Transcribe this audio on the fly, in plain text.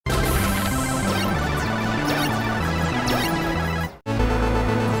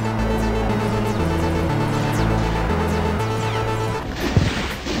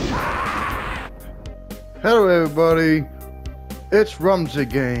Hello everybody, it's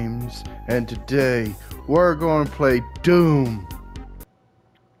Rumseygames, and today we're going to play Doom.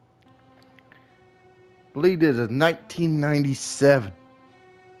 I believe it is 1997.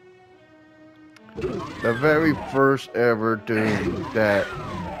 The very first ever Doom that,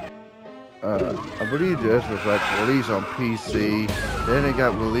 I believe this was like released on PC, then it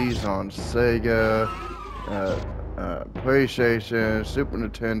got released on Sega, PlayStation, Super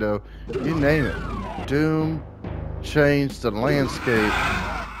Nintendo, you name it. Doom changed the landscape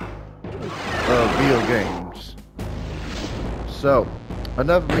of video games. So,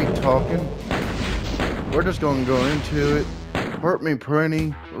 enough of me talking. We're just gonna go into it. Hurt me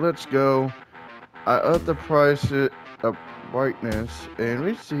plenty. Let's go. I up the price of brightness, and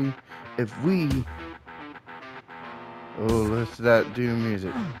let's see if we. Oh, let's that Doom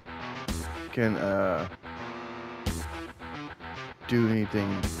music can do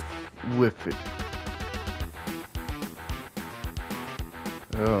anything with it.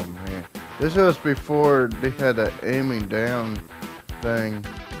 Oh man, this was before they had that aiming down thing.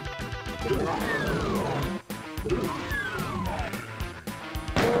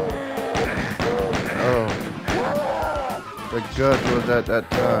 Oh, the guts was at that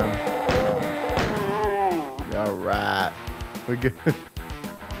time. All right, we get.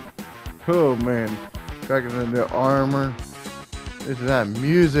 Oh man, cracking in the armor. This is that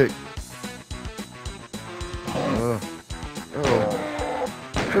music. Oh.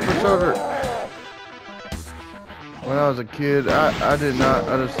 Super Soldier. When I was a kid, I did not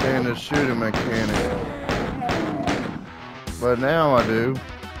understand the shooting mechanic. But now I do.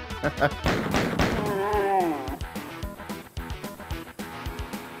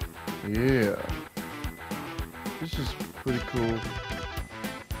 Yeah. This is pretty cool.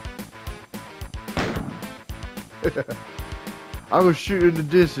 I was shooting the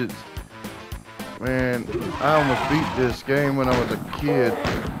distance. Man, I almost beat this game when I was a kid.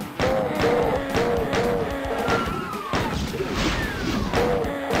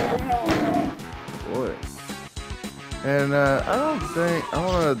 Boy. And I don't think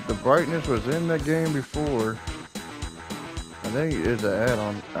the brightness was in the game before. I think it's an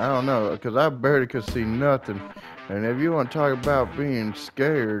add-on. I don't know, because I barely could see nothing. And if you want to talk about being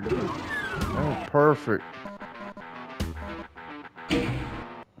scared, that was perfect.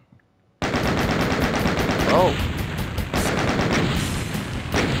 Oh.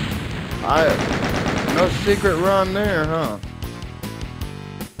 No secret run there, huh?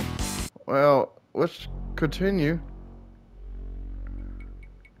 Well, let's continue.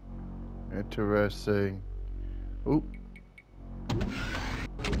 Interesting. Oop.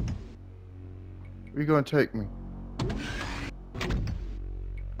 Where you gonna take me?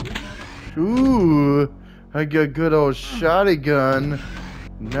 Ooh, I got a good old shotgun.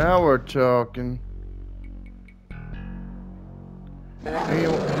 Now we're talking.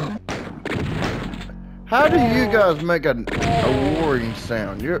 How do you guys make a warring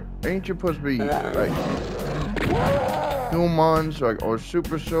sound? Ain't you supposed to be like humans, like, or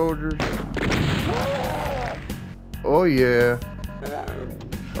super soldiers? Oh yeah.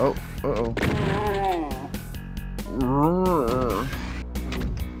 Oh, uh-oh.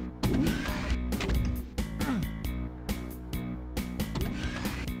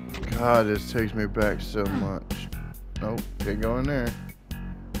 God, this takes me back so much. Nope, can't go in there.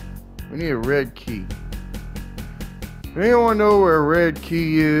 We need a red key. Anyone know where a red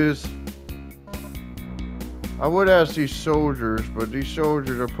key is? I would ask these soldiers, but these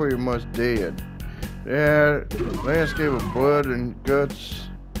soldiers are pretty much dead. Yeah, landscape of blood and guts.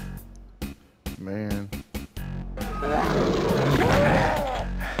 Man.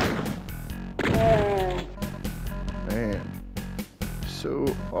 Man. So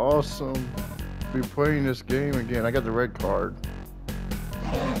awesome to be playing this game again. I got the red card.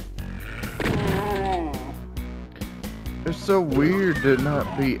 It's so weird to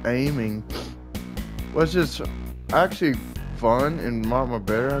not be aiming. Was just actually fun in Mama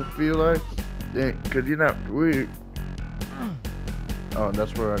Bear, I feel like. Yeah, cause you're not really. Oh,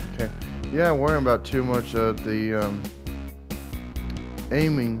 that's where I came. Yeah, I'm worrying about too much of the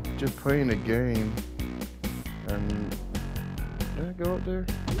aiming, just playing the game. And did I go up there?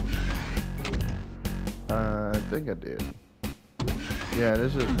 I think I did. Yeah,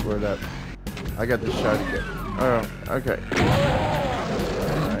 this is where that. I got the shotgun. Oh, okay.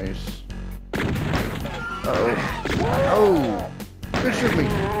 Nice. Uh-oh. Oh! Good shoot me!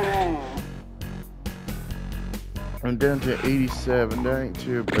 I'm down to 87. That ain't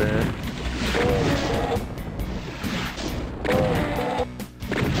too bad.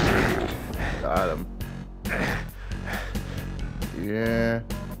 Got him. Yeah.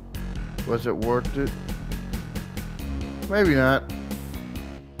 Was it worth it? Maybe not.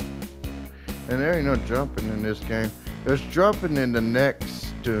 And there ain't no jumping in this game. There's jumping in the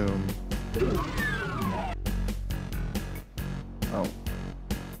next Doom. Oh.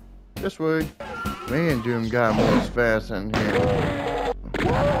 This way. Me and Doom got moves fast in here.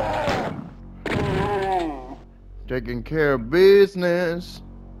 Taking care of business.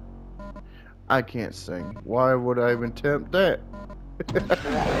 I can't sing. Why would I even attempt that?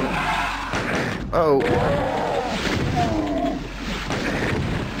 Oh.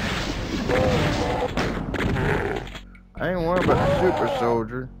 I ain't worried about the super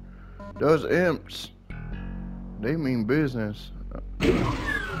soldier. Those imps, they mean business.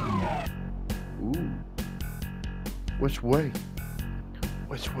 Ooh. Which way?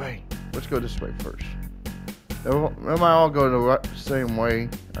 Which way? Let's go this way first. They might all go the same way.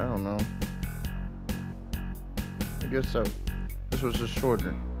 I don't know. I guess so. This was just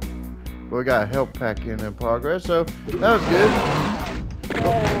shorter. But we got a health pack in progress, so that was good.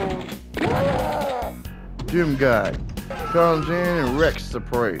 Oh. Doom guy comes in and wrecks the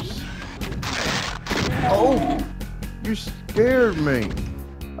place. Oh! You scared me.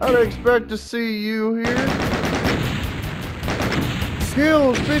 I'd expect to see you here.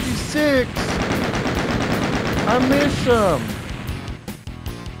 Kills 56. I missed some.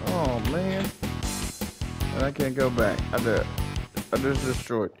 Oh man. And I can't go back. I just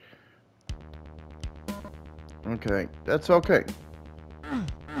destroyed. Okay, that's okay.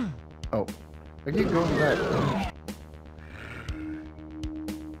 Oh, I keep going back.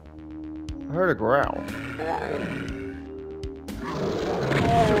 I heard a growl.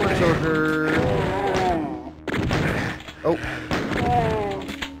 Super soldier. Oh.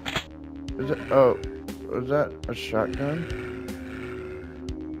 Is that a shotgun?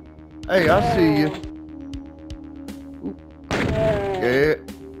 Hey, I see you. Ooh. Yeah,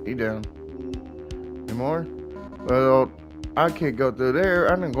 he down. Any more? Well, I can't go through there.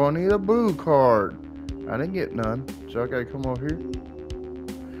 I'm gonna need a blue card. I didn't get none, so I gotta come over here.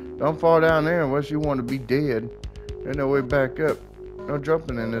 Don't fall down there unless you want to be dead. There's no way back up. No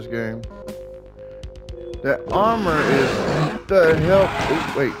jumping in this game. That armor is the help.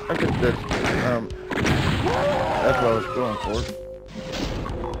 Oh, wait, I think that's what I was going for.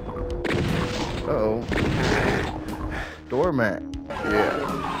 Uh-oh. Doormat.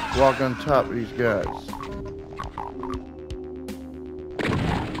 Yeah. Walk on top of these guys.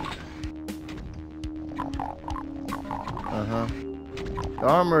 Uh-huh. The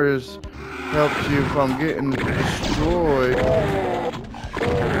armor helps you from getting destroyed.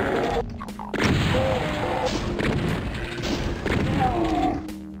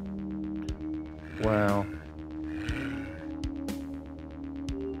 Wow.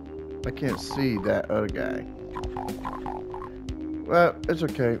 I can't see that other guy. Well, it's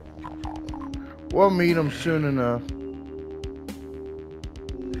okay. We'll meet him soon enough.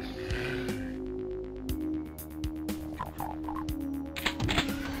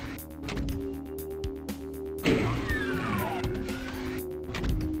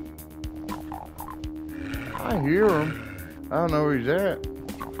 I hear him. I don't know where he's at.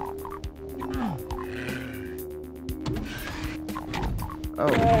 Oh,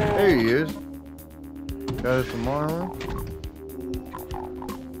 there he is. Got us some armor.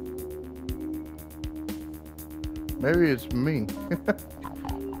 Maybe it's me.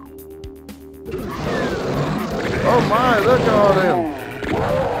 Oh my, look at all them.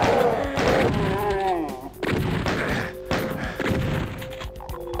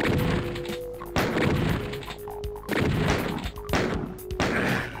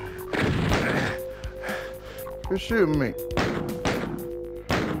 Who's shooting me?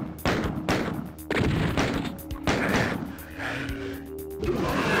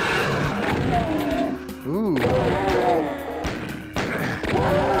 Ooh.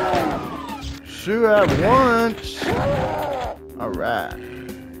 Shoot at once. Alright.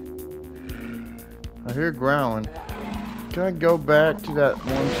 I hear growling. Can I go back to that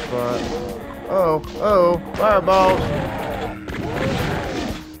one spot? Oh, fireballs.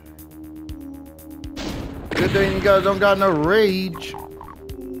 Good thing you guys don't got no rage.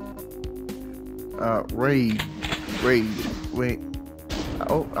 Rage. Wait.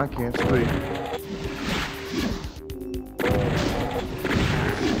 Oh, I can't speak.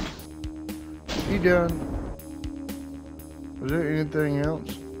 You done? Was there anything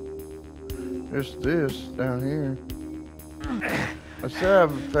else? There's this down here. I said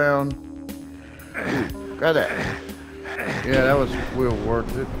I found. Ooh, got that. Yeah, that was real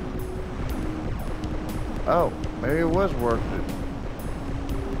worth it. Oh, maybe it was worth it.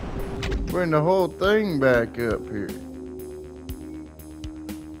 Bring the whole thing back up here.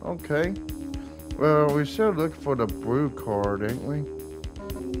 Okay. Well, we should look for the brew card, ain't we?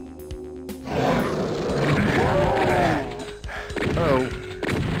 Oh.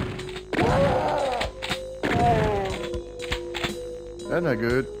 That's not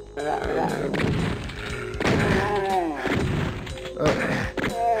good.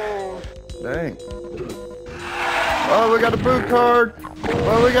 Dang. Oh, we got the brew card.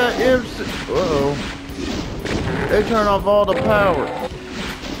 Well, we got MC. Uh-oh. They turn off all the power.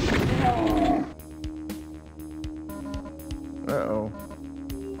 Uh-oh.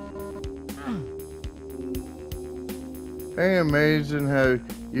 Ain't amazing how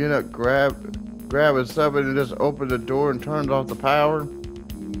you end up grabbing something and just open the door and turns off the power?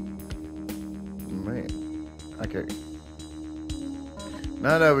 Man. Okay.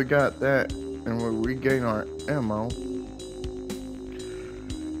 Now that we got that and we regain our ammo.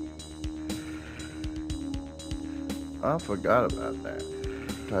 I forgot about that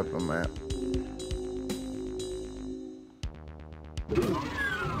type of map.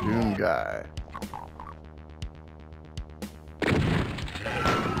 Doom guy.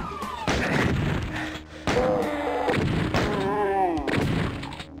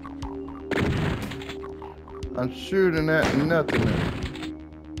 I'm shooting at nothingness.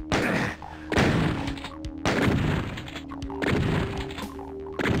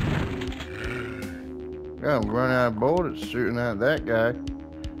 I'm running out of bullets shooting at that guy.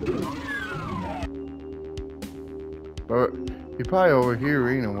 But he's probably over here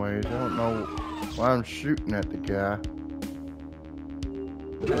anyways. I don't know why I'm shooting at the guy.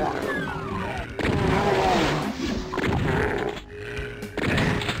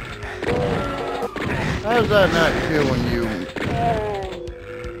 How's that not killing you?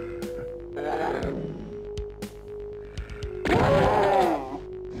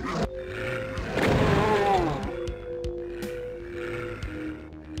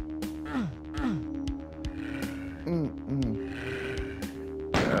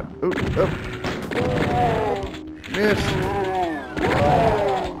 Miss.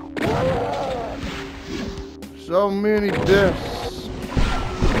 So many deaths.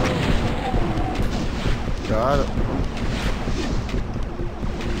 Got it.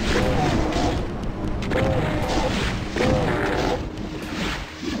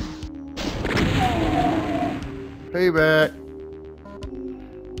 Payback.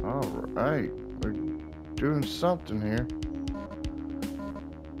 Alright. We're doing something here.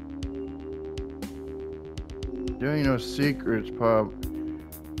 There ain't no secrets, pub.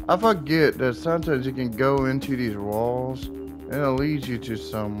 I forget that sometimes you can go into these walls and it leads you to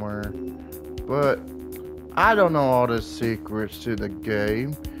somewhere. But I don't know all the secrets to the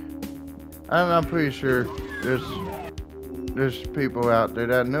game. And I'm pretty sure there's people out there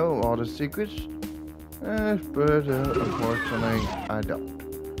that know all the secrets. But unfortunately, I don't.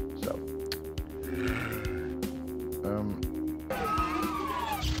 So,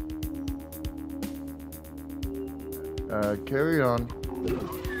 carry on.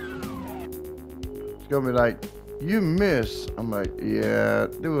 It's gonna be like, you miss. I'm like, yeah,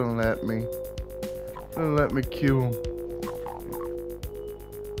 they wouldn't let me. They wouldn't let me kill him.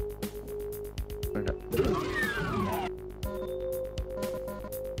 Okay.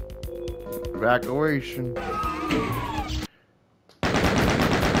 Evacuation.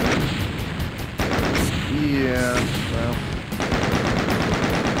 Yeah, well,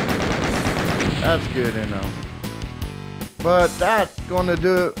 that's good enough. But that's gonna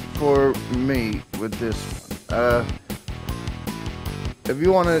do it for me with this one. If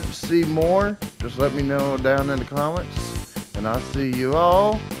you want to see more, just let me know down in the comments, and I'll see you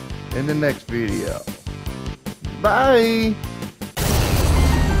all in the next video. Bye!